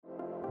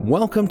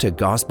Welcome to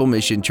Gospel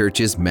Mission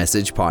Church's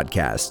Message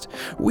Podcast.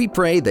 We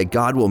pray that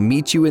God will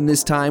meet you in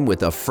this time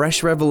with a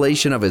fresh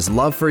revelation of His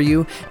love for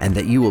you and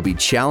that you will be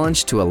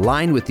challenged to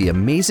align with the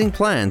amazing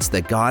plans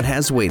that God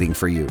has waiting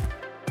for you.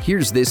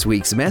 Here's this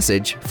week's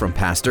message from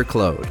Pastor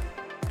Claude.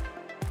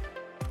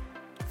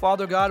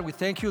 Father God, we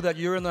thank you that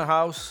you're in the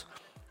house,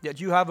 that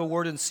you have a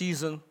word in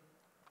season,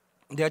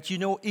 that you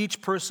know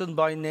each person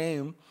by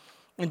name,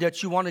 and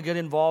that you want to get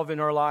involved in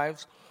our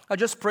lives. I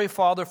just pray,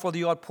 Father, for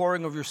the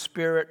outpouring of your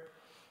Spirit,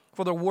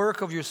 for the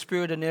work of your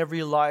Spirit in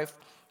every life.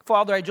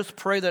 Father, I just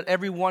pray that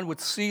everyone would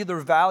see their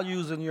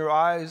values in your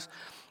eyes,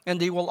 and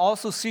they will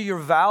also see your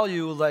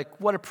value, like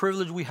what a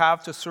privilege we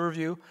have to serve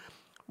you,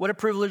 what a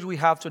privilege we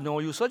have to know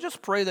you. So I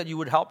just pray that you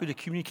would help me to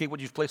communicate what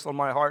you've placed on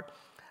my heart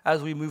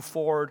as we move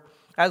forward,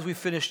 as we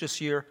finish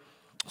this year.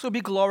 So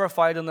be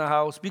glorified in the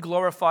house, be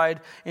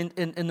glorified in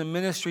the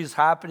ministries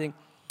happening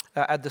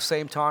at the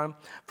same time,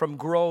 from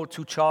Grow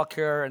to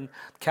childcare and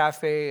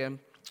cafe, and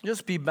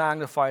just be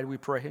magnified, we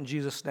pray, in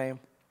Jesus' name.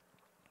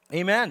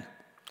 Amen.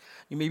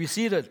 You may be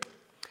seated.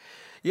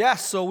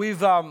 Yes, so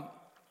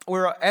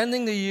we're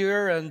ending the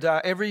year, and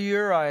every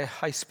year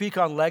I speak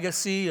on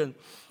legacy, and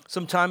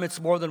sometimes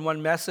it's more than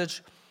one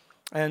message.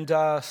 And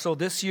so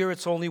this year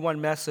it's only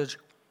one message.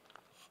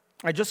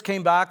 I just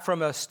came back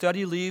from a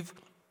study leave.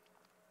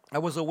 I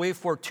was away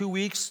for 2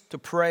 weeks to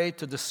pray,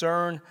 to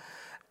discern,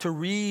 to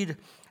read,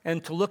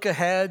 and to look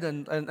ahead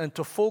and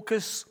to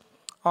focus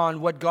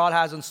on what God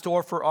has in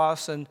store for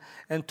us, and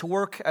to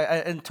work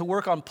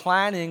on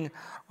planning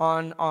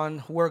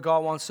on where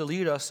God wants to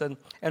lead us. And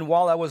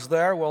while I was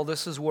there, well,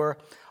 this is where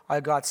I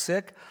got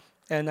sick,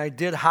 and I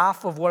did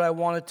half of what I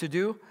wanted to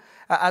do.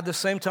 At the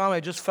same time,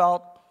 I just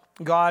felt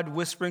God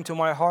whispering to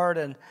my heart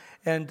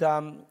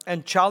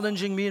and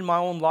challenging me in my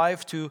own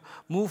life to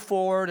move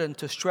forward and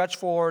to stretch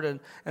forward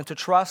and to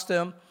trust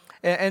Him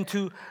and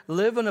to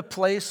live in a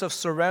place of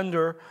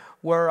surrender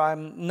where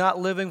I'm not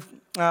living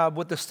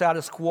with the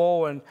status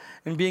quo and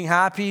being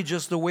happy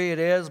just the way it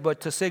is,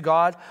 but to say,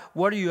 God,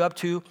 what are you up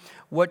to?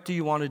 What do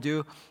you want to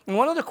do? And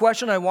one of the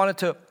questions I wanted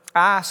to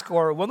ask,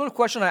 or one of the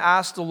questions I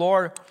asked the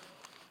Lord,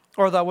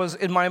 or that was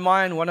in my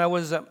mind when I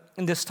was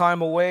in this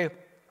time away,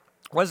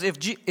 was if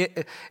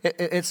GMC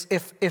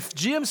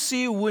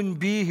wouldn't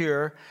be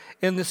here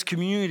in this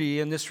community,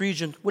 in this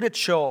region, would it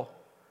show?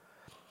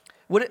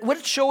 Would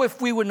it show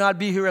if we would not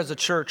be here as a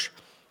church?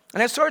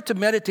 And I started to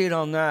meditate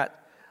on that.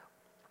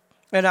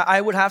 And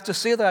I would have to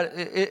say that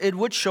it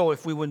would show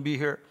if we wouldn't be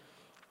here.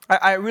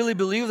 I really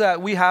believe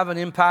that we have an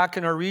impact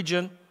in our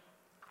region.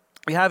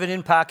 We have an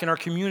impact in our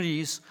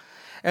communities.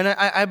 And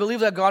I believe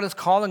that God is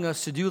calling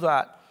us to do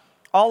that.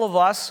 All of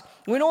us,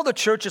 we know the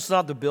church is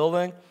not the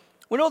building.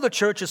 We know the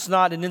church is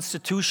not an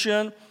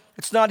institution.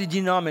 It's not a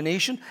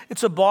denomination.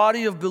 It's a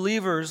body of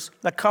believers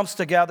that comes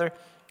together.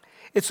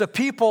 It's a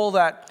people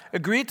that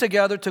agree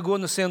together to go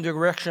in the same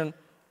direction,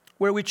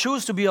 where we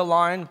choose to be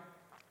aligned,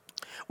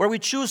 where we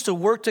choose to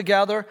work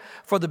together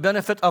for the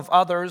benefit of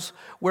others,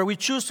 where we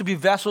choose to be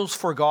vessels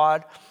for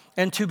God,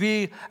 and to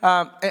be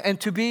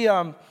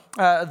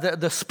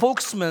the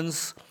spokesmen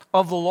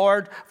of the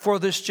Lord for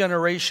this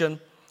generation.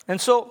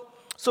 And so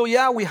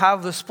yeah, we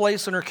have this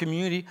place in our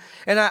community,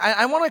 and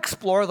I want to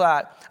explore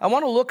that. I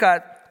want to look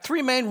at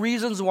three main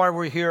reasons why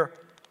we're here,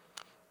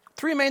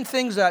 three main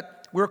things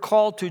that we're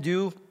called to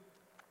do,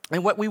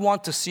 and what we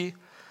want to see.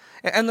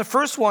 And the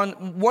first one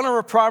of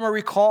our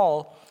primary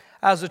call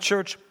as a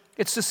church,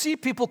 it's to see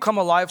people come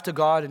alive to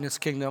God in His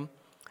kingdom.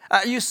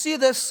 You see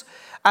this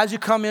as you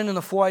come in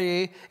the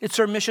foyer. It's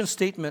our mission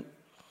statement.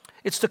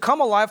 It's to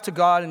come alive to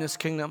God in His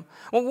kingdom.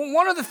 Well,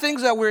 one of the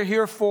things that we're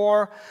here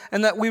for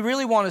and that we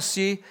really want to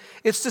see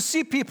is to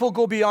see people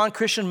go beyond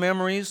Christian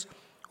memories,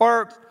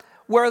 or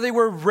where they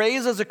were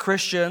raised as a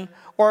Christian,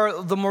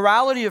 or the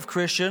morality of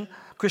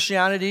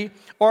Christianity,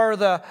 or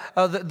the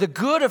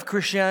good of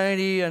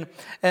Christianity, and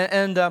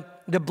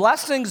the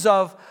blessings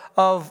of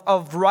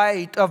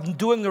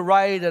doing the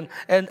right, and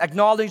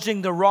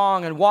acknowledging the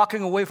wrong, and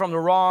walking away from the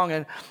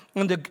wrong,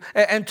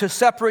 and to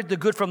separate the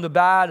good from the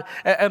bad.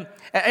 And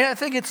I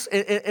think it's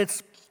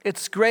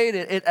great.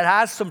 It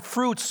has some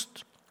fruits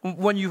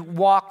when you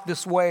walk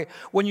this way,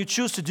 when you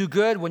choose to do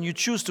good, when you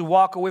choose to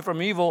walk away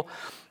from evil.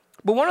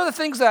 But one of the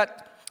things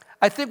that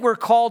I think we're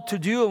called to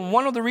do, and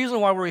one of the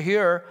reasons why we're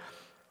here,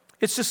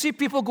 it's to see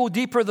people go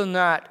deeper than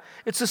that.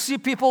 It's to see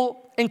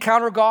people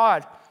encounter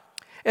God.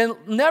 And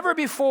never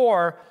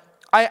before,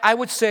 I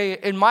would say,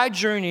 in my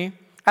journey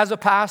as a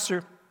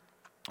pastor,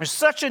 there's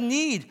such a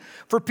need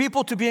for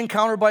people to be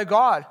encountered by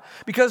God,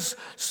 because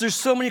there's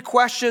so many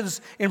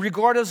questions in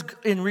regard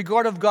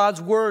of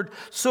God's word,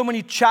 so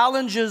many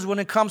challenges when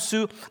it comes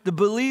to the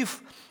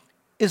belief,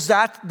 is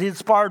that the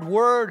inspired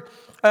word?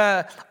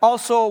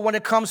 Also, when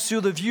it comes to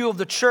the view of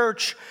the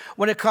church,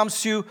 when it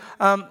comes to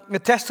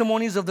the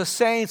testimonies of the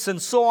saints and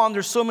so on,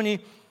 there's so many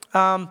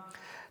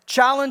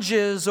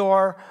challenges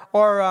or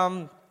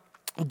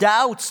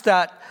doubts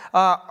that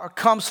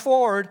comes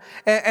forward.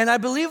 And I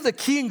believe the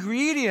key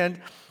ingredient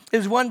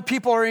is when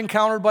people are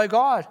encountered by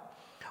God.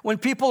 when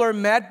people are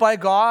met by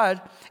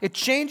God, it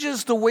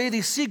changes the way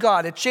they see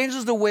God. It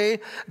changes the way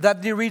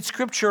that they read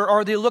Scripture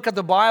or they look at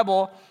the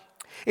Bible.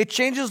 It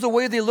changes the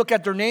way they look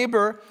at their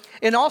neighbor.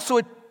 And also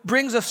it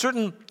brings a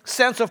certain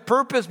sense of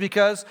purpose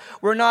because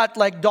we're not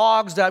like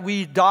dogs that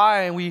we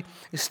die and we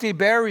stay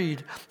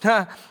buried,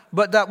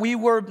 but that we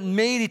were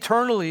made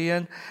eternally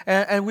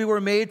and we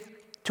were made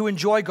to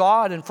enjoy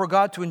God and for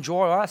God to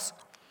enjoy us.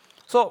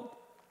 So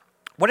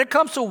when it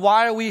comes to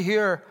why are we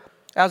here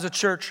as a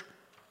church,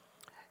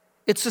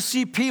 it's to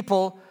see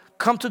people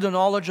come to the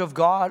knowledge of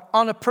God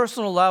on a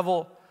personal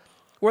level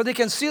where they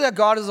can see that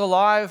God is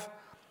alive,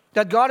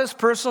 that God is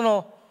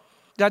personal,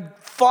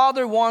 that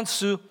Father wants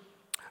to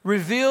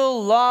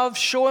reveal, love,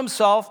 show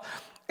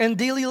himself in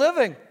daily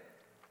living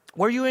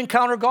where you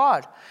encounter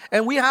God.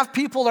 And we have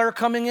people that are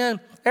coming in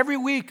every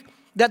week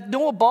that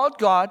know about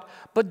God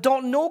but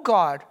don't know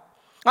God.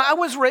 I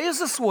was raised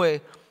this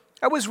way.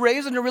 I was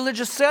raised in a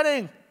religious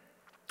setting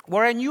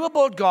where I knew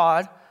about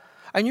God.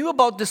 I knew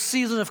about the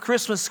season of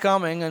Christmas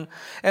coming and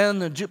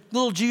the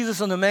little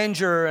Jesus in the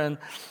manger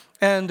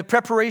and the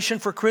preparation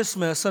for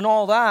Christmas and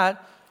all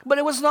that. But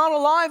it was not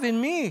alive in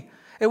me.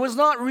 It was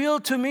not real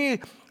to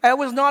me. I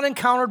was not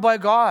encountered by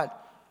God.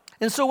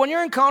 And so when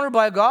you're encountered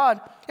by God,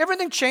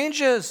 everything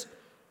changes.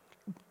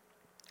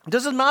 It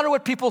doesn't matter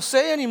what people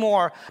say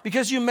anymore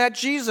because you met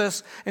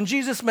Jesus and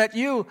Jesus met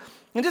you.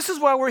 And this is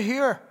why we're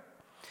here.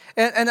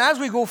 And as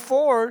we go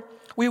forward,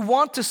 we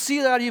want to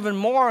see that even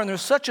more. And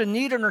there's such a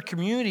need in our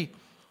community.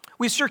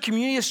 We see our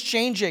community is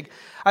changing.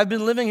 I've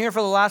been living here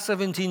for the last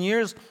 17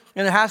 years,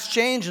 and it has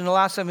changed in the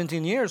last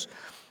 17 years.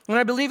 And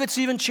I believe it's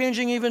even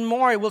changing even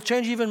more. It will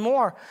change even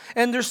more.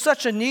 And there's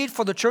such a need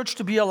for the church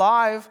to be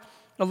alive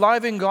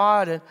in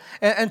God,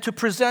 and to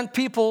present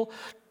people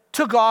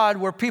to God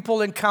where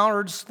people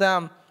encounters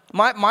them.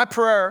 My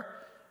prayer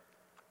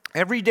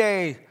every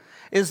day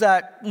is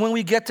that when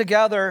we get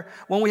together,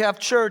 when we have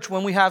church,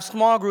 when we have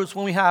small groups,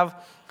 when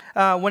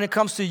it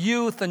comes to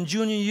youth and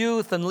junior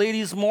youth and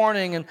ladies'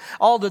 morning and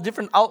all the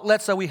different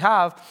outlets that we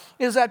have,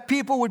 is that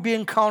people would be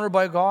encountered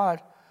by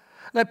God.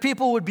 That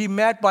people would be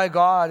met by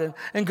God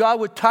and God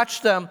would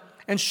touch them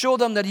and show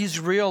them that He's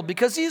real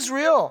because He's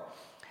real.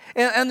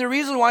 And the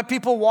reason why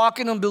people walk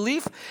in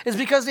unbelief is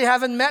because they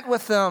haven't met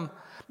with them.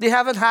 They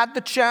haven't had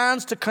the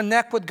chance to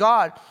connect with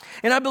God.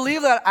 And I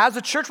believe that as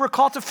a church, we're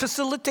called to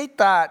facilitate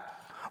that.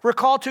 We're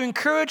called to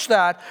encourage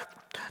that,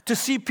 to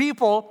see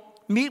people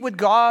meet with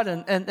God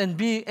and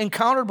be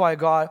encountered by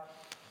God.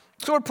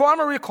 So our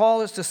primary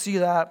call is to see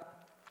that.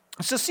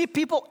 It's to see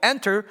people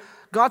enter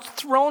God's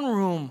throne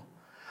room.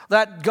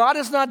 That God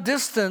is not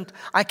distant.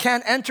 I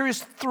can't enter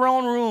His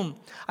throne room.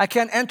 I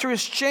can't enter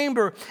His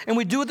chamber. And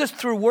we do this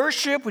through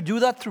worship. We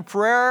do that through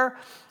prayer.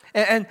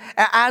 And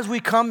as we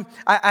come,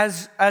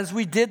 as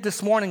we did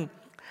this morning,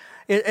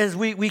 as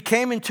we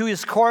came into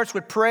His courts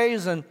with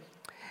praise and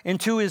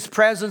into His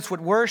presence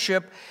with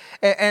worship,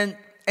 and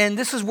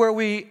this is where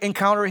we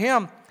encounter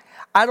Him.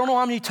 I don't know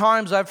how many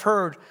times I've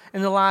heard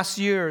in the last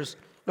years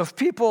of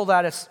people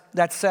that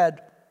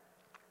said,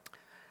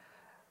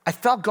 I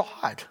felt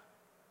God.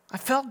 I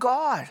felt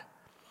God.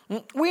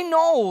 We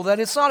know that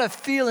it's not a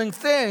feeling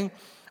thing,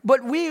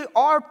 but we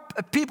are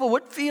people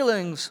with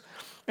feelings,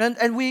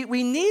 and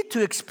we need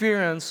to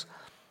experience.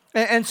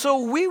 And so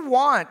we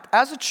want,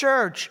 as a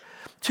church,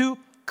 to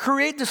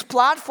create this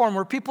platform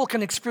where people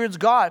can experience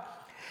God.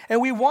 And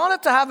we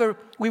wanted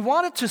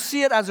to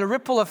see it as a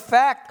ripple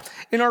effect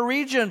in our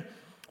region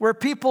where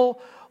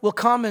people will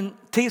come and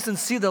taste and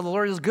see that the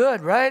Lord is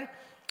good, right?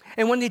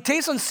 And when they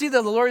taste and see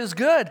that the Lord is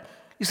good,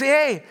 you say,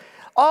 hey,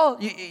 oh,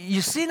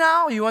 you see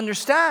now, you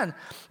understand.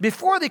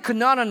 Before they could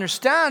not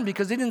understand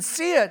because they didn't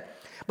see it.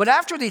 But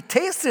after they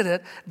tasted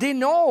it, they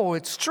know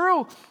it's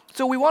true.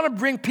 So we want to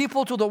bring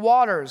people to the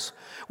waters.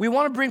 We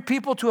want to bring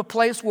people to a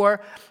place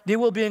where they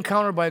will be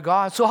encountered by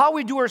God. So how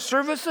we do our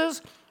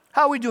services,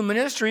 how we do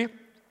ministry,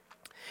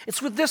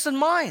 it's with this in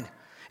mind.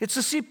 It's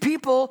to see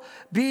people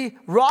be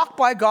rocked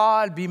by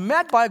God, be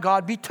met by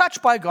God, be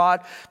touched by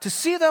God, to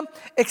see them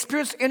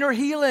experience inner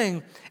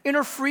healing,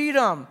 inner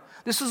freedom.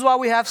 This is why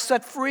we have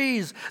set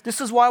frees.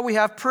 This is why we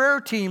have prayer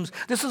teams.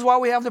 This is why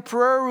we have the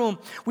prayer room.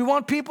 We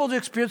want people to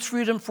experience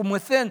freedom from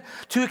within,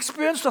 to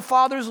experience the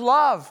Father's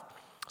love.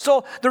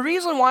 So the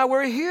reason why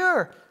we're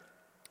here,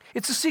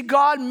 it's to see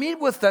God meet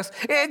with us.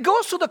 It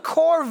goes to the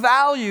core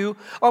value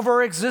of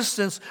our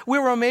existence. We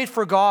were made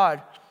for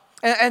God.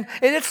 And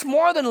it's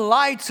more than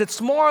lights.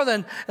 It's more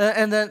than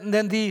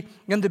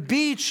the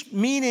beach,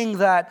 meaning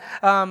that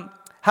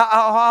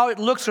how it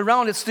looks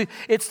around. It's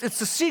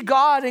to see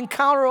God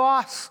encounter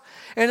us.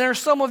 And there's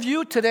some of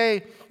you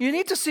today, you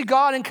need to see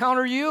God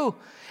encounter you.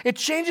 It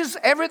changes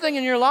everything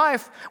in your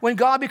life when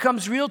God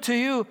becomes real to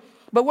you.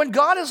 But when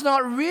God is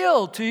not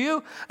real to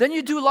you, then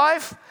you do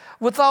life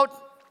without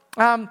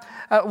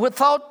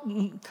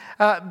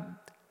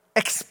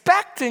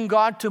expecting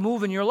God to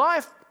move in your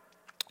life.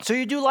 So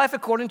you do life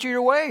according to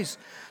your ways.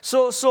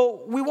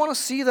 So we want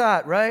to see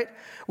that, right?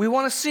 We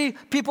want to see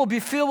people be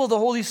filled with the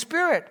Holy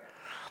Spirit.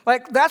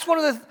 Like that's one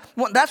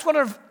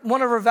of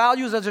our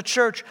values as a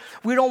church.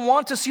 We don't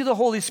want to see the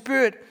Holy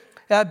Spirit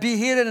be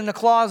hidden in the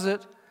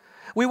closet.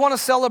 We want to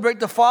celebrate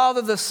the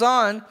Father, the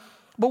Son,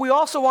 but we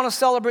also want to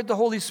celebrate the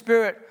Holy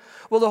Spirit.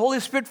 Well, the Holy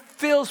Spirit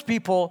fills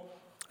people,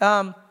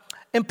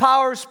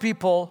 empowers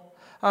people,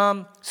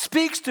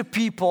 speaks to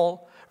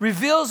people,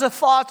 reveals the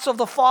thoughts of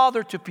the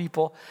Father to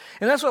people.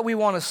 And that's what we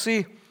want to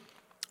see.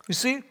 You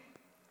see,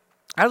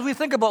 as we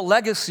think about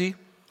legacy,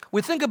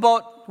 we think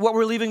about what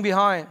we're leaving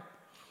behind.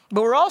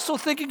 But we're also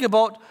thinking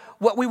about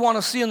what we want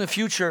to see in the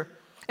future.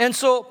 And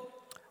so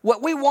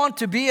what we want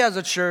to be as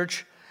a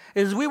church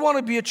is we want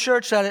to be a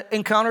church that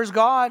encounters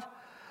God,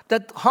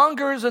 that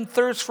hungers and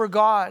thirsts for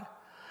God.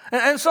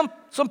 And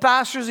some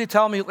pastors, they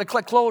tell me, like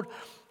Claude,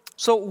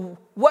 so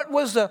what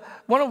was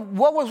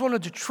one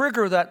of the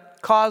trigger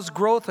that caused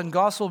growth in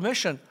gospel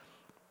mission?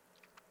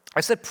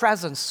 I said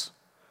presence.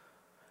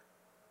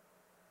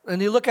 And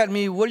they look at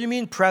me, what do you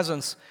mean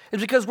presence?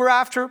 It's because we're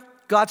after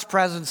God's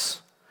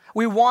presence.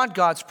 We want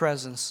God's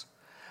presence.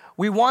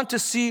 We want to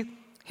see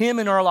Him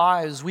in our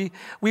lives. We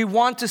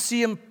want to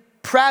see Him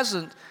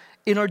present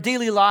in our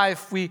daily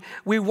life. We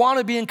want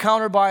to be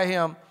encountered by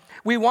Him.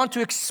 We want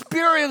to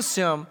experience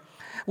Him.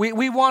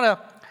 We want to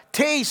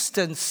taste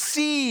and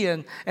see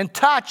and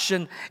touch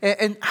and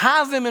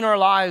have Him in our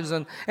lives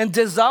and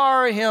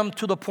desire Him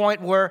to the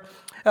point where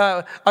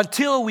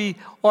until we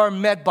are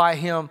met by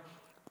Him.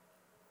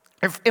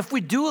 If we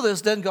do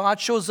this, then God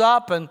shows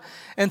up and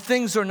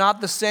things are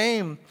not the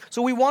same.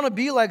 So we want to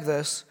be like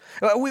this.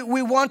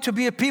 We want to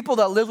be a people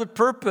that live with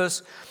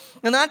purpose.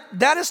 And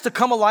that is to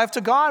come alive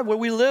to God, where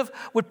we live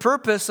with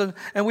purpose and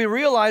we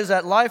realize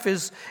that life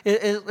is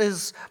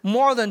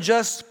more than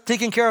just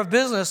taking care of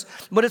business,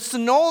 but it's to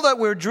know that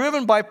we're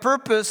driven by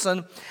purpose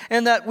and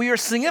that we are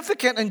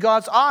significant in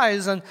God's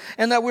eyes and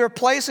that we are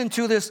placed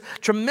into this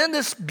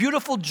tremendous,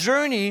 beautiful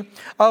journey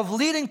of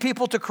leading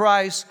people to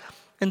Christ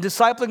and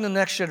discipling the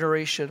next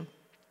generation.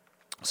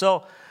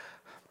 So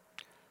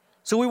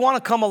we want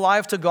to come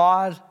alive to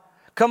God,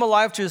 come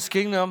alive to His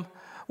kingdom,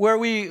 where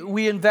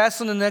we invest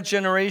in the next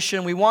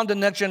generation. We want the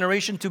next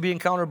generation to be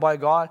encountered by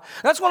God.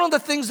 That's one of the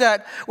things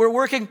that we're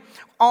working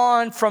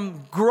on,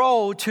 from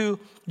grow to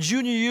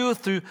junior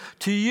youth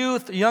to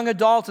youth, young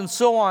adults, and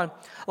so on.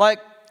 Like,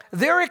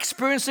 they're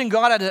experiencing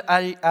God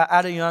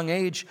at a young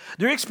age.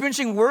 They're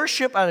experiencing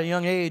worship at a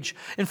young age,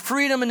 and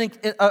freedom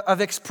of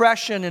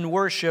expression in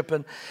worship.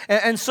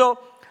 And so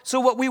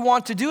what we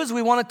want to do is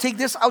we want to take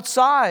this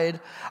outside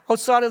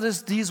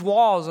of these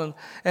walls,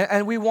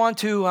 and we want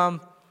to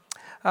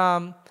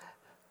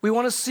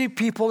see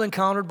people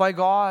encountered by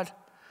God.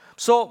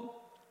 So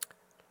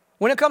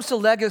when it comes to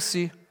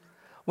legacy,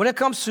 when it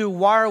comes to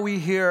why are we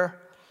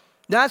here,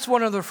 that's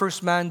one of the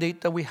first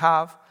mandate that we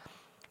have.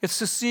 It's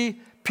to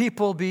see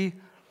people be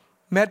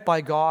met by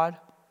God.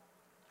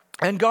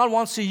 And God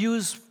wants to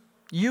use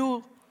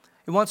you,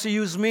 He wants to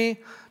use me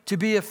to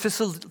be a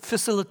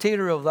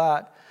facilitator of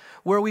that,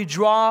 where we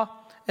draw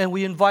and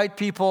we invite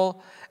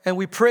people and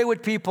we pray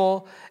with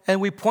people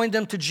and we point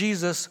them to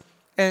Jesus,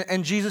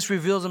 and Jesus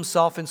reveals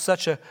Himself in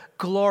such a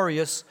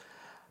glorious,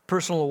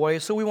 personal way.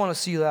 So we want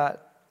to see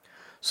that.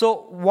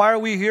 So why are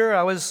we here?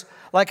 I was,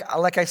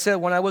 like I said,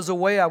 when I was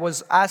away, I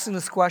was asking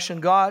this question: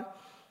 God,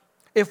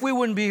 if we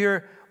wouldn't be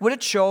here, would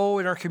it show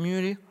in our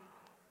community?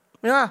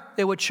 Yeah,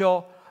 it would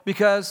show,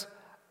 because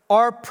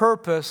our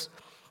purpose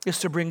is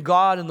to bring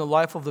God in the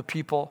life of the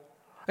people.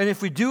 And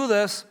if we do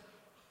this,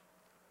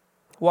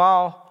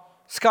 wow,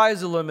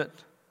 sky's the limit.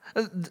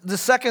 The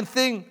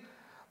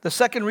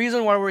second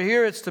reason why we're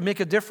here is to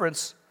make a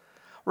difference.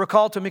 We're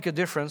called to make a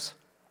difference.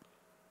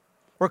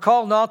 We're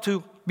called not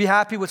to be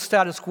happy with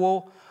status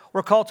quo.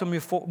 We're called to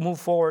move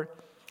forward.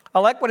 I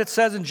like what it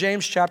says in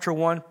James chapter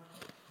 1,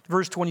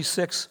 verse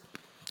 26.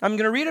 I'm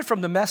going to read it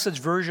from the Message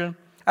version.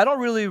 I don't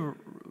really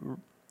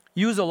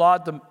use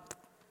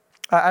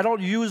I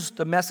don't use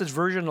the Message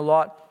version a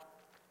lot.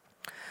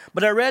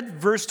 But I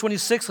read verse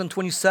 26 and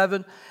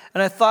 27,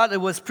 and I thought it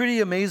was pretty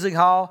amazing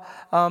how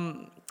the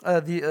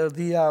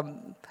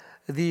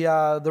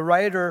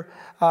writer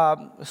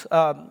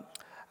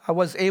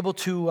was able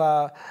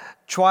to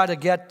try to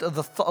get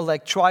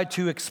try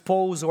to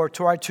expose or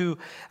try to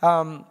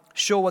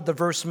show what the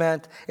verse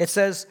meant. It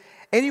says,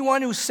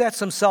 anyone who sets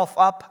himself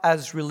up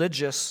as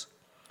religious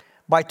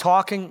by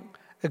talking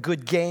a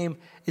good game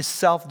is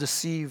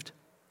self-deceived.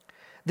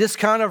 This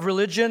kind of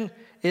religion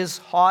is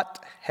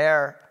hot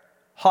air,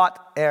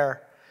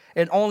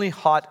 and only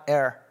hot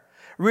air.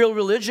 Real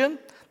religion,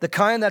 the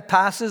kind that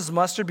passes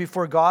muster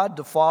before God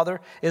the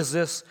Father, is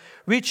this: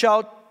 reach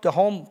out to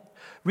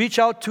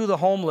the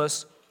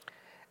homeless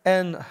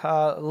and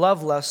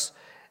loveless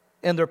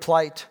in their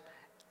plight,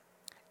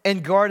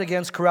 and guard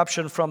against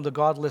corruption from the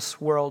godless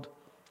world.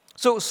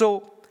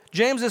 So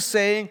James is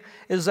saying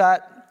is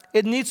that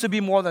it needs to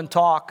be more than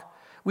talk.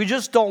 We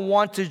just don't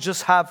want to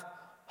just have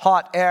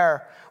hot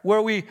air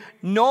where we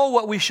know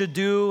what we should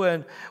do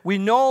and we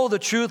know the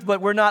truth,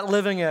 but we're not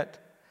living it.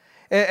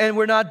 And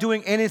we're not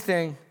doing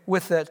anything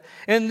with it.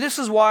 And this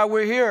is why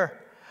we're here.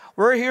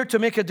 We're here to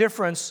make a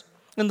difference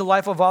in the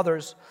life of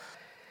others.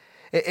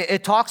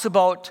 It talks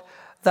about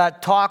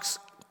that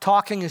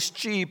talking is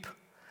cheap,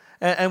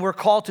 and we're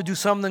called to do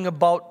something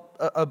about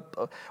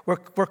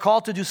we're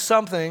called to do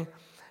something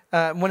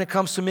when it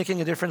comes to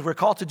making a difference. We're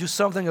called to do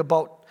something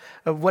about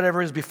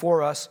whatever is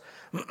before us.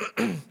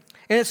 And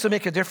it's to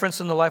make a difference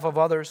in the life of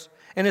others.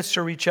 And it's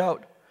to reach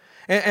out.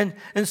 And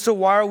so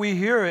why are we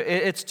here?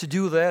 It's to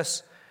do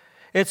this.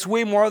 It's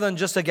way more than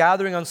just a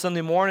gathering on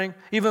Sunday morning.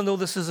 Even though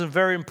this isn't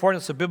very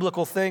important, it's a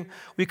biblical thing.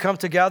 We come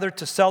together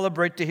to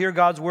celebrate, to hear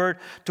God's word,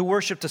 to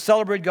worship, to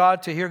celebrate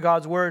God, to hear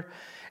God's word,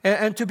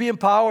 and to be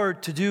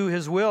empowered to do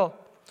His will.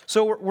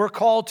 So we're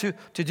called to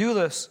do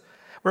this.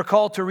 We're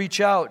called to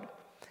reach out.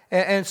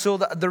 And so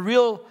the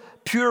real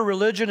pure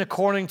religion,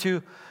 according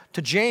to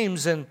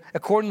James and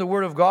according to the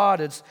Word of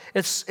God,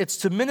 it's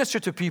to minister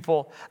to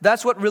people.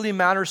 That's what really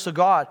matters to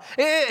God.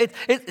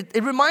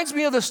 It reminds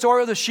me of the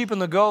story of the sheep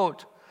and the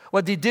goat.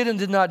 What they did and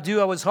did not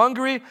do. I was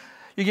hungry,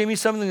 you gave me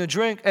something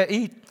to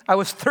eat. I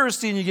was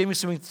thirsty and you gave me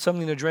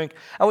something to drink.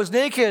 I was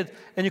naked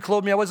and you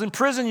clothed me. I was in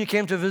prison, you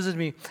came to visit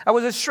me. I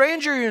was a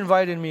stranger, you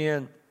invited me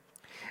in.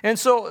 And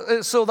so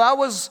that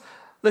was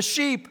the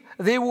sheep.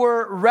 They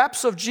were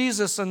reps of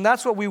Jesus, and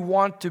that's what we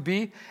want to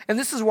be. And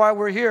this is why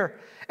we're here.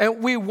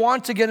 And we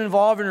want to get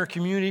involved in our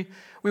community.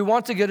 We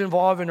want to get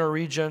involved in our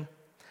region.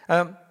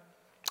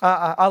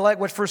 I like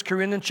what 1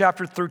 Corinthians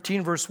chapter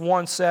 13, verse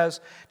 1 says.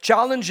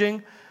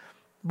 Challenging,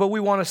 but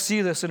we want to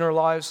see this in our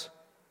lives.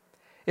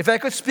 If I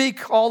could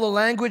speak all the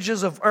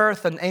languages of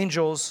earth and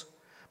angels,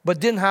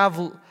 but didn't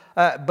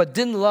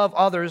love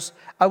others,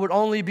 I would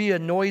only be a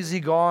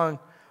noisy gong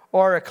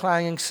or a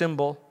clanging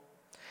cymbal.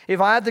 If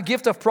I had the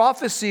gift of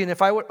prophecy, and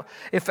if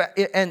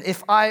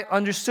I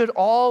understood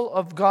all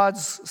of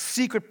God's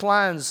secret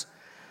plans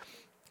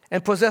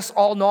and possessed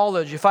all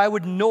knowledge, if I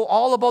would know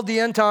all about the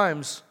end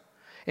times,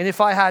 and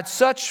if I had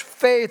such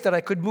faith that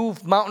I could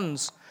move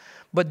mountains,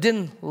 but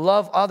didn't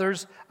love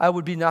others, I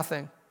would be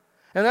nothing.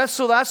 And that's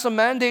the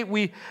mandate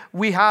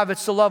we have.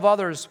 It's to love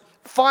others.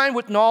 Fine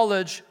with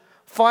knowledge,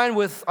 fine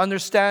with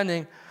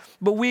understanding,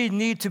 but we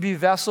need to be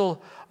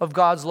vessel of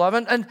God's love.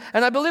 And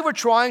I believe we're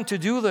trying to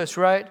do this,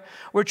 right?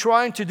 We're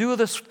trying to do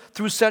this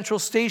through Central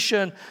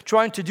Station,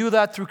 trying to do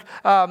that through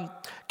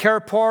Care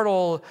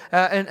Portal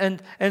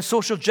and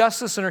social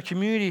justice in our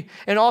community,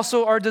 and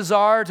also our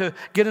desire to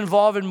get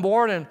involved in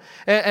Borden.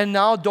 And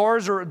now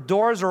doors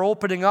are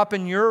opening up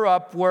in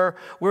Europe where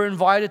we're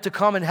invited to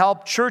come and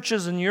help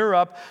churches in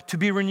Europe to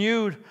be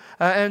renewed.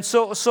 And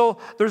so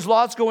there's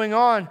lots going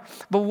on.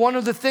 But one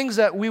of the things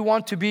that we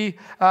want to be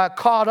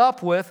caught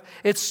up with,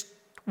 it's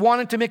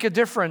wanting to make a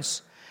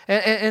difference.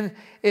 And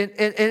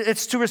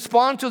it's to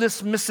respond to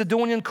this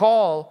Macedonian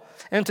call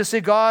and to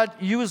say, God,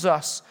 use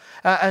us.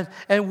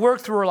 And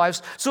work through our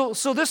lives. So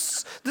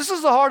this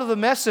is the heart of the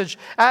message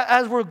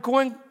as we're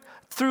going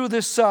through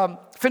this,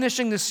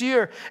 finishing this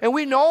year. And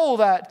we know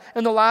that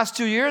in the last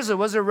 2 years it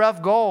was a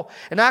rough go.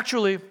 And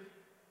actually,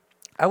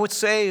 I would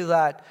say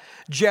that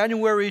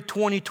January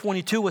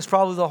 2022 was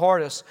probably the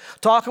hardest.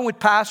 Talking with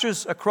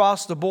pastors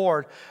across the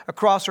board,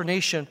 across our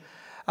nation,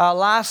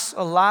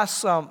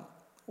 last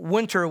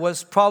winter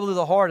was probably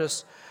the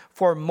hardest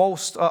for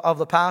most of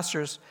the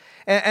pastors.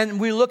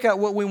 And we look at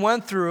what we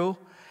went through,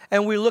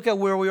 and we look at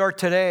where we are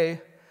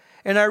today,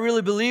 and I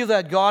really believe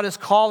that God is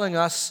calling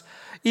us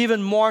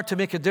even more to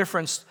make a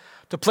difference,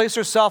 to place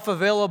ourselves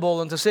available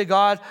and to say,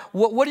 God,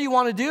 what do you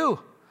want to do?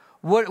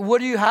 What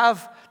do you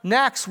have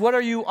next? What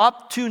are you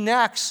up to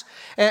next?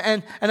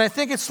 And I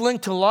think it's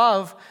linked to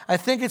love. I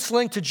think it's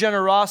linked to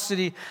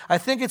generosity. I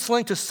think it's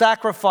linked to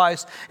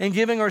sacrifice and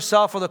giving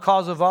ourselves for the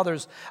cause of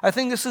others. I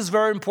think this is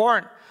very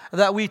important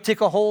that we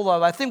take a hold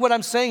of. I think what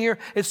I'm saying here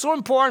is so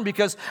important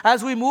because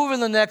as we move in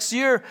the next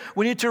year,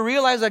 we need to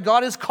realize that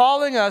God is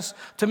calling us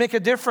to make a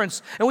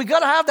difference. And we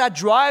got to have that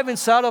drive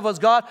inside of us.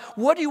 God,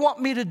 what do you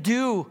want me to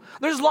do?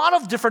 There's a lot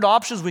of different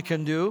options we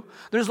can do.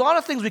 There's a lot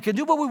of things we can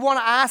do, but we want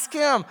to ask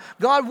Him,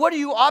 God, what are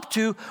you up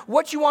to?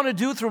 What do you want to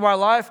do through my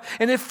life?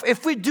 And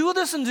if we do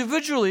this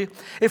individually,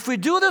 if we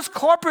do this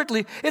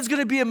corporately, it's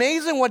going to be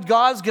amazing what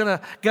God's going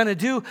to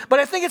do. But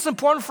I think it's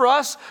important for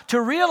us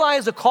to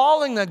realize the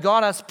calling that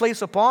God has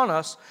placed upon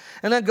us,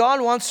 and that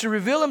God wants to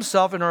reveal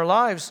Himself in our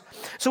lives.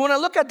 So when I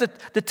look at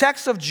the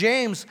text of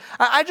James,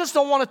 I just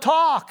don't want to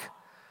talk.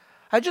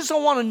 I just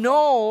don't want to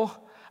know.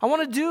 I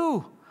want to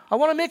do. I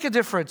want to make a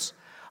difference.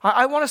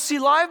 I want to see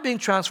life being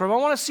transformed. I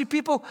want to see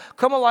people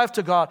come alive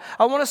to God.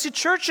 I want to see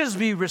churches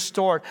be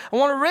restored. I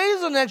want to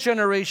raise the next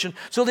generation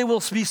so they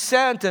will be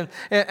sent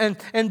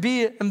and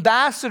be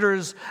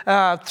ambassadors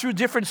through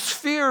different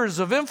spheres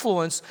of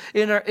influence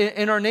in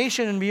our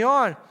nation and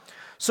beyond.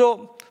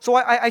 So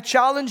I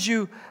challenge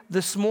you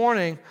this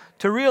morning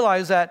to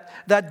realize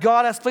that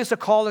God has placed a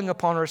calling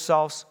upon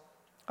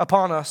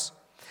us.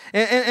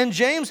 And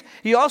James,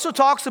 he also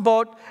talks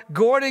about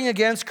guarding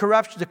against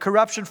the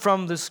corruption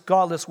from this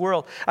godless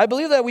world. I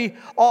believe that we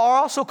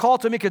are also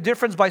called to make a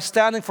difference by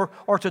standing for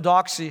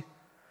orthodoxy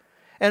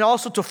and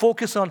also to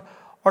focus on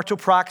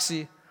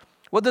orthopraxy.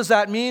 What does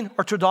that mean?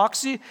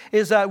 Orthodoxy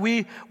is that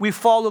we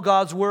follow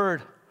God's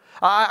word.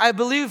 I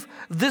believe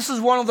this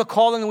is one of the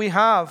calling we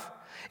have.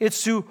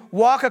 It's to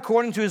walk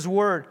according to His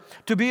word,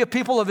 to be a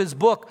people of this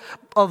book,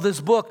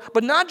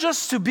 but not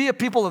just to be a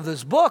people of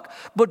this book,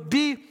 but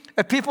be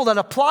a people that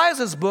applies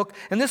this book,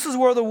 and this is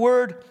where the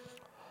word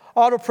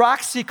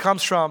autopraxy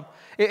comes from.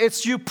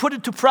 It's you put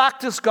into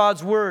practice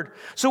God's word.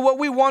 So what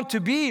we want to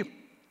be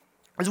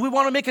is we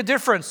want to make a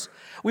difference.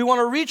 We want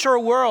to reach our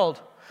world,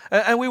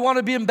 and we want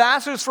to be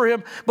ambassadors for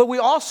Him, but we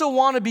also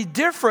want to be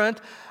different,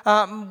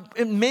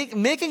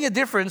 making a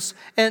difference,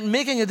 and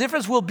making a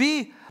difference will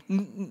mean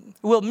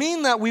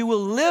that we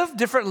will live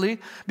differently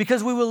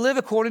because we will live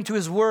according to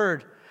His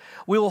word.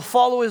 We will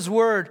follow His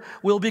word.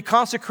 We'll be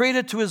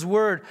consecrated to His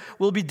word.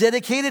 We'll be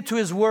dedicated to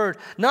His word.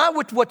 Not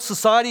with what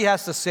society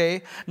has to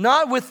say,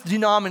 not with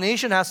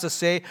denomination has to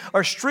say,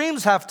 or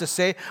streams have to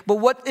say, but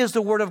what is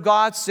the word of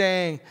God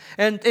saying?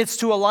 And it's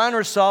to align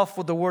ourselves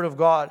with the word of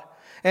God.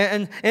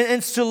 And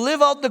it's to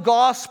live out the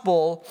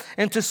gospel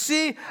and to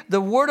see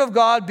the word of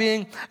God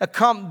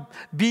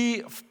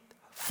be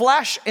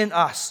flesh in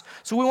us.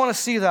 So we want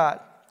to see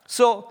that.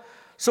 So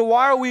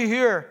why are we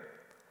here?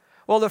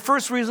 Well, the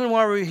first reason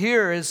why we're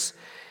here is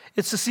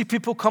it's to see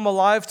people come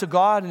alive to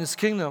God and His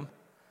kingdom.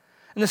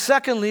 And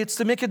secondly, it's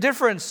to make a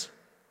difference.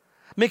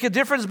 Make a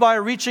difference by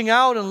reaching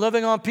out and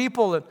loving on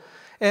people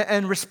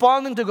and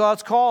responding to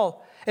God's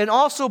call. And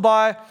also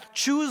by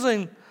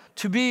choosing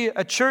to be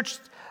a church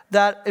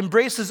that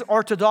embraces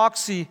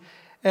orthodoxy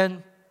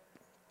and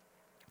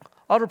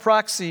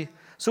autopraxy.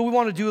 So we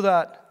want to do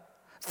that.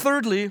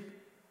 Thirdly,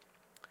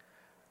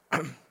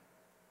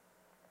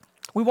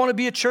 we want to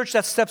be a church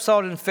that steps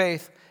out in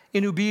faith,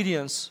 in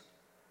obedience,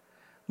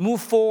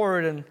 move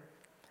forward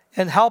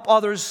and help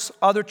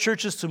other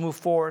churches to move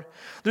forward.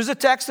 There's a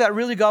text that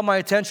really got my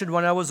attention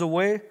when I was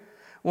away,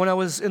 when I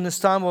was in this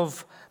time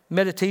of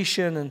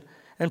meditation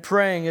and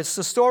praying. It's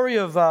the story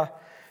of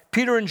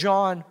Peter and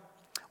John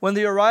when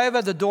they arrive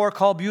at the door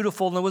called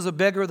Beautiful, and there was a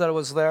beggar that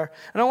was there.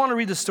 And I want to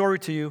read the story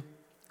to you.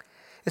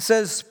 It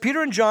says,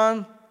 Peter and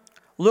John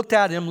looked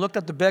at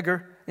the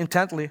beggar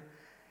intently,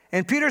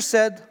 and Peter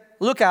said,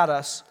 "Look at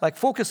us," like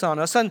focus on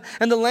us. And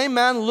the lame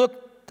man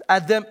looked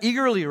at them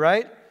eagerly,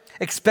 right?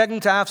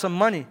 Expecting to have some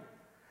money.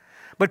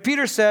 But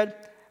Peter said,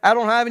 "I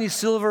don't have any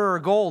silver or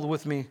gold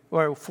with me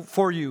or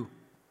for you."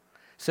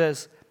 He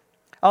says,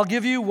 "I'll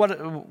give you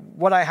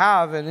what I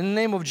have, and in the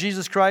name of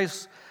Jesus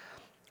Christ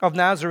of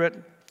Nazareth,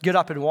 get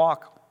up and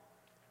walk."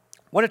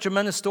 What a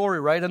tremendous story,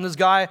 right? And this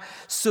guy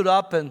stood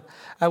up and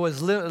I was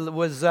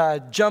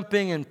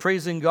jumping and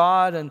praising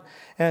God,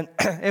 and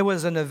it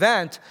was an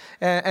event,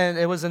 and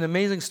it was an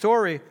amazing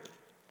story.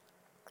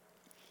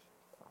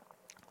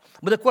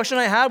 But the question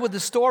I had with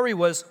this story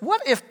was,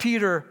 what if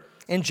Peter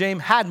and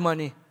James had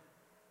money?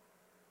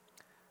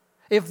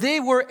 If they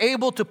were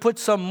able to put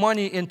some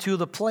money into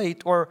the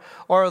plate or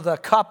the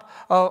cup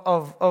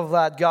of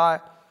that guy,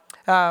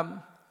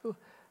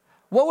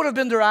 what would have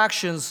been their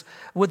actions?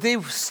 Would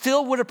they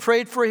still would have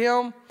prayed for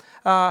him,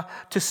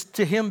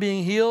 to him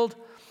being healed?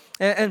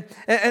 And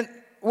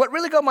what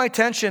really got my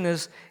attention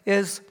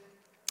is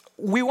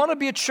we want to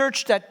be a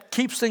church that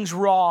keeps things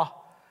raw,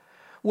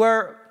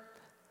 where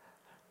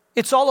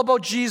it's all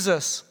about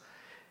Jesus.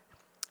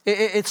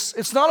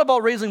 It's not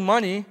about raising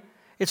money.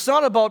 It's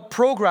not about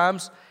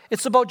programs.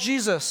 It's about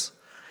Jesus.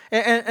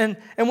 And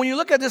when you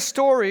look at this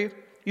story,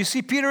 you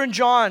see Peter and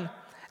John,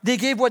 they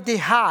gave what they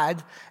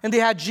had, and they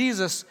had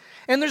Jesus.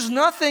 And there's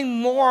nothing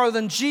more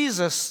than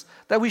Jesus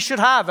that we should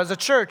have as a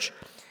church.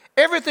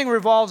 Everything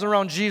revolves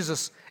around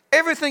Jesus.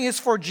 Everything is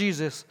for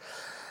Jesus.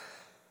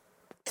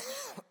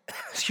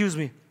 Excuse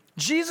me.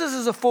 Jesus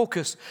is a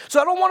focus.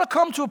 So I don't want to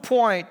come to a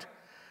point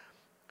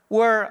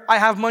where I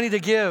have money to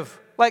give.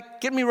 Like,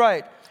 get me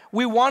right.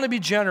 We want to be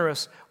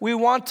generous. We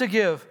want to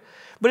give.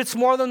 But it's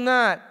more than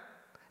that.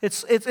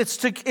 It's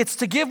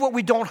to give what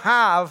we don't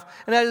have,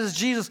 and that is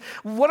Jesus.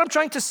 What I'm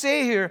trying to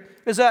say here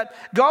is that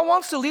God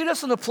wants to lead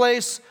us in a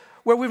place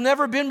where we've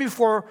never been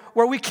before,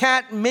 where we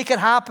can't make it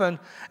happen.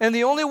 And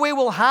the only way it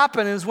will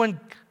happen is when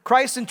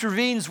Christ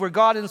intervenes, where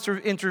God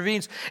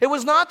intervenes. It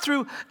was not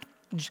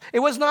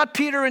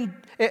Peter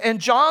and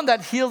John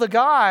that healed the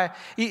guy.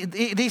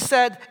 He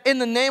said, "In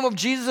the name of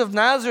Jesus of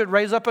Nazareth,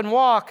 rise up and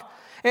walk."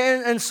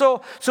 And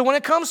so when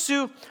it comes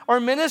to our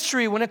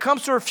ministry, when it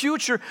comes to our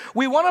future,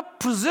 we want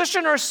to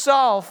position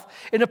ourselves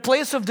in a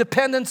place of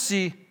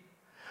dependency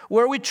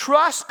where we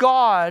trust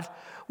God,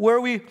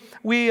 where we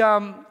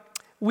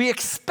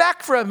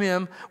expect from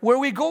Him, where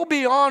we go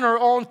beyond our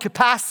own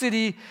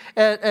capacity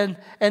and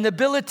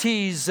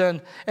abilities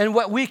and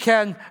what we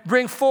can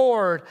bring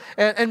forward.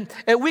 And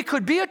we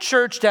could be a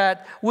church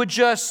that would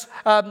just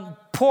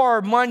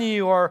pour money,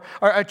 or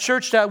a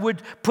church that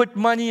would put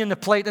money in the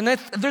plate. And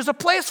there's a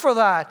place for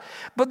that.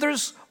 But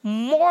there's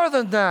more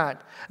than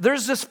that.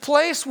 There's this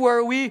place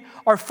where we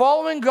are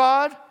following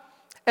God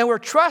and we're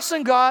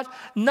trusting God,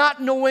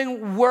 not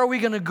knowing where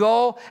we're going to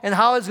go and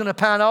how it's going to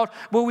pan out,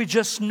 but we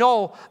just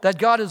know that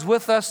God is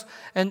with us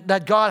and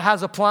that God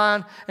has a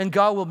plan and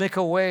God will make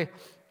a way.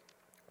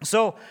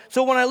 So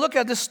when I look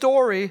at this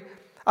story,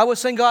 I was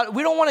saying, God,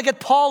 we don't want to get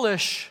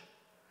polished,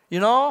 you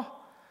know?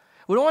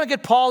 We don't want to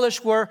get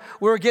polished where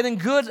we're getting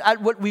good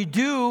at what we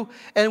do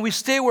and we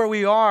stay where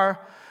we are,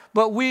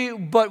 but we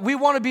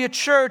want to be a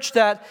church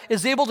that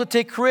is able to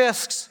take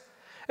risks,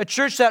 a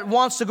church that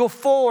wants to go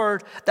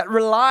forward, that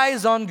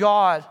relies on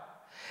God.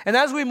 And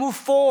as we move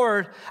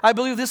forward, I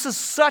believe this is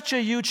such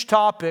a huge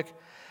topic.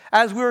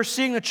 As we are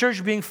seeing the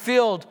church being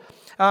filled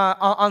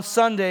on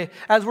Sunday,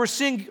 as we're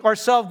seeing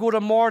ourselves go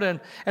to Morden,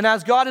 and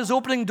as God is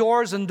opening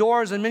doors and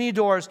doors and many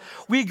doors,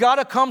 we got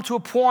to come to a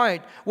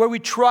point where we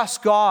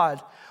trust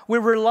God. We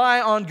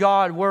rely on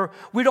God, where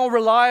we don't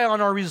rely on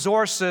our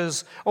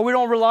resources, or we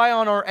don't rely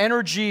on our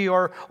energy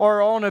or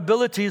our own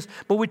abilities,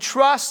 but we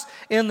trust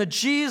in the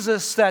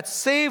Jesus that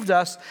saved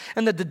us,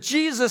 and that the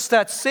Jesus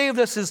that saved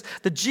us is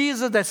the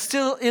Jesus that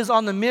still is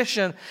on the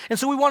mission. And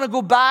so we want to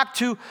go back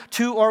to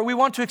or we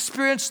want to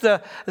experience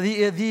the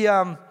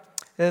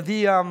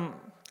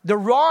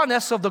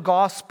rawness of the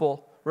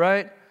gospel,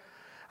 right?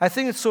 I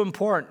think it's so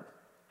important.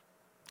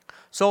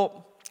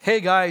 So,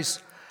 hey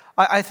guys,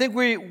 I think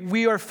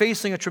we are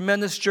facing a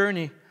tremendous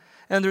journey,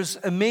 and there's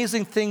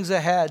amazing things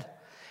ahead.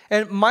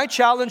 And my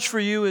challenge for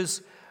you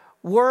is,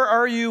 where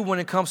are you when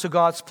it comes to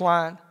God's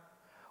plan?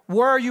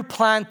 Where are you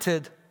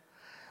planted?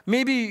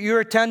 Maybe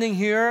you're attending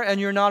here and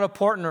you're not a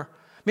partner.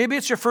 Maybe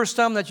it's your first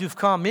time that you've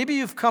come. Maybe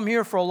you've come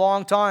here for a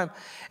long time,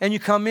 and you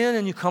come in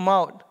and you come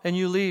out and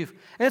you leave.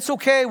 And it's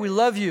okay, we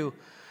love you,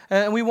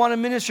 and we want to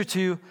minister to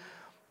you.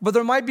 But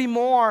there might be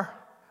more,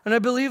 and I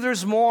believe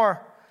there's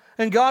more.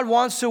 And God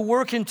wants to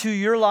work into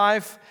your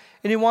life,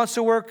 and He wants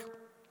to work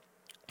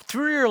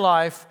through your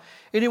life,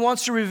 and He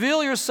wants to reveal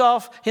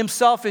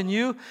Himself in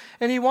you,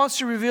 and He wants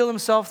to reveal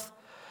Himself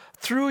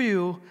through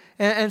you.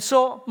 And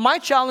so my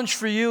challenge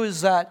for you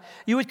is that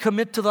you would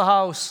commit to the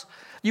house.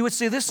 You would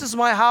say, this is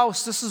my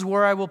house. This is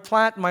where I will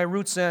plant my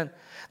roots in.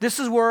 This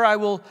is where I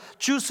will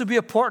choose to be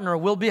a partner.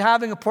 We'll be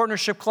having a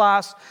partnership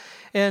class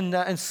in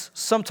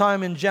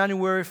sometime in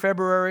January,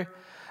 February.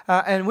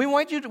 And we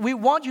want you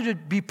to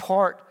be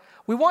part.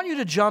 We want you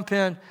to jump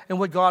in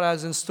what God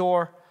has in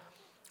store.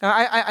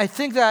 I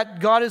think that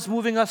God is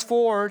moving us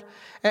forward,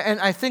 and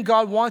I think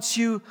God wants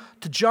you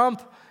to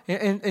jump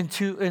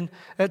to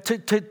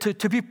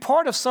be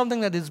part of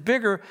something that is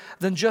bigger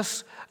than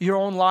just your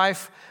own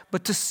life,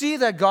 but to see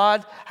that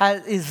God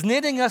is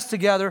knitting us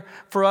together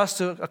for us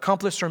to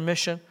accomplish our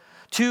mission,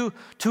 to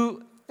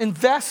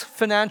invest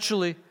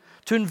financially,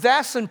 to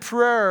invest in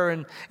prayer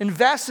and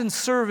invest in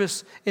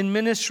service, in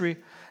ministry.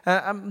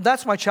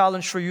 That's my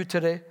challenge for you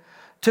today.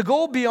 To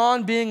go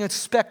beyond being a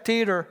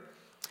spectator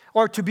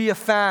or to be a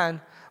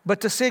fan,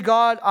 but to say,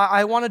 God,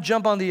 I want to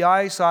jump on the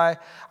ice. I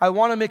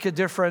want to make a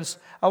difference.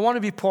 I want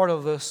to be part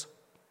of this.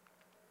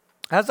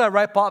 As I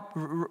wrap up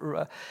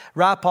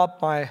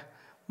my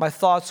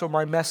thoughts or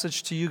my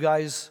message to you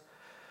guys,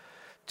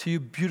 to you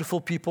beautiful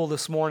people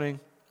this morning,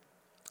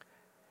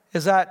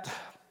 is that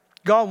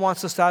God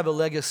wants us to have a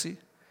legacy.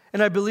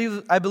 And I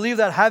believe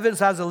that heaven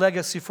has a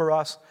legacy for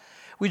us.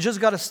 We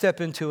just got to step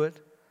into it.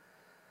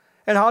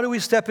 And how do we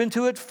step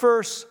into it?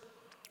 First,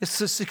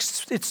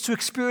 it's to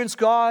experience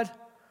God.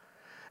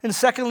 And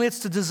secondly, it's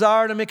to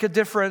desire to make a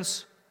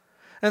difference.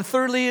 And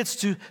thirdly, it's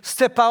to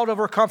step out of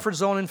our comfort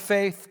zone in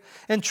faith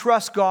and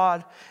trust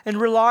God and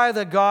rely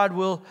that God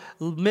will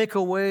make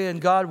a way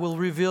and God will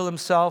reveal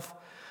Himself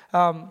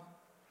in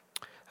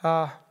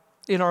our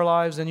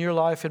lives, in your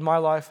life, in my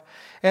life.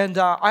 And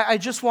I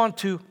just want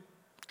to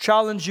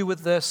challenge you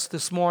with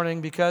this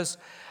morning, because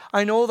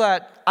I know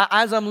that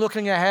as I'm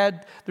looking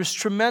ahead, there's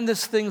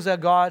tremendous things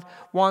that God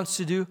wants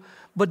to do.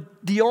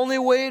 But the only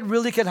way it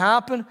really can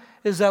happen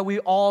is that we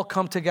all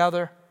come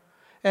together.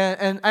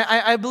 And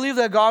I believe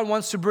that God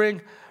wants to bring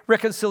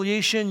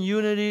reconciliation,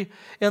 unity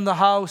in the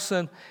house.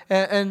 And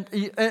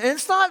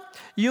it's not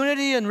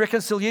unity and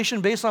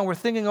reconciliation based on we're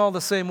thinking all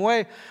the same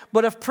way,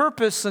 but of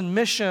purpose and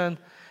mission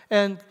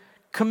and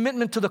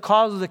commitment to the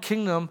cause of the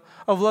kingdom,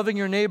 of loving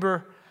your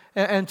neighbor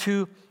and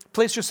to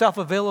place yourself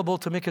available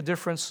to make a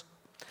difference.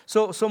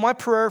 So my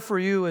prayer for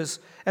you is,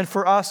 and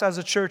for us as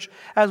a church,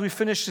 as we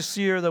finish this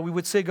year, that we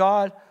would say,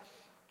 God,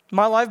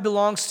 my life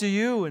belongs to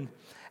you, and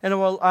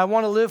I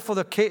want to live for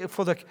the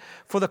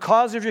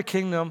cause of your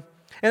kingdom.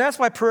 And that's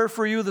my prayer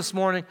for you this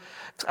morning.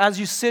 As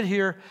you sit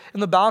here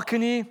in the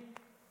balcony,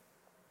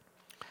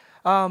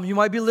 you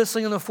might be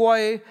listening in the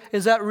foyer,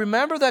 is that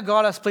remember that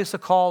God has placed a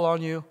call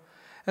on you,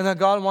 and that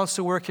God wants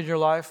to work in your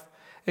life,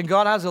 and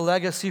God has a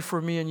legacy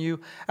for me and you.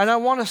 And I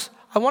want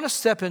to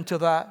step into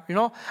that. You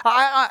know,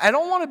 I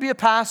don't want to be a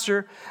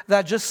pastor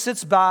that just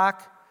sits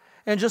back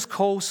and just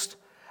coasts.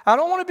 I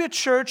don't want to be a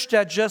church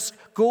that just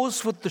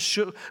goes with the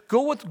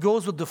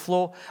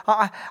flow.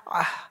 I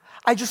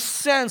just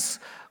sense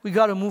we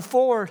got to move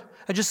forward.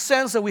 I just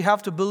sense that we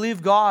have to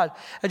believe God.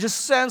 I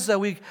just sense that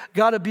we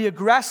got to be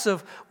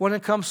aggressive when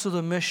it comes to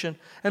the mission.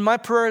 And my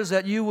prayer is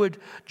that you would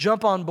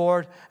jump on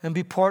board and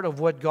be part of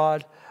what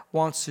God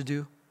wants to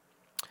do.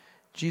 In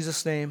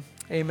Jesus' name,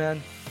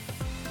 amen.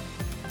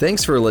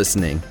 Thanks for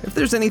listening. If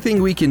there's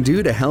anything we can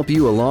do to help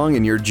you along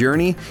in your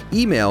journey,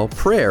 email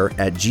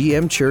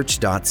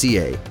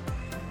prayer@gmchurch.ca.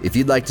 If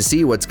you'd like to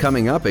see what's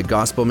coming up at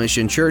Gospel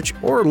Mission Church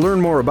or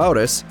learn more about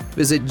us,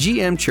 visit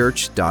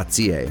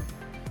gmchurch.ca.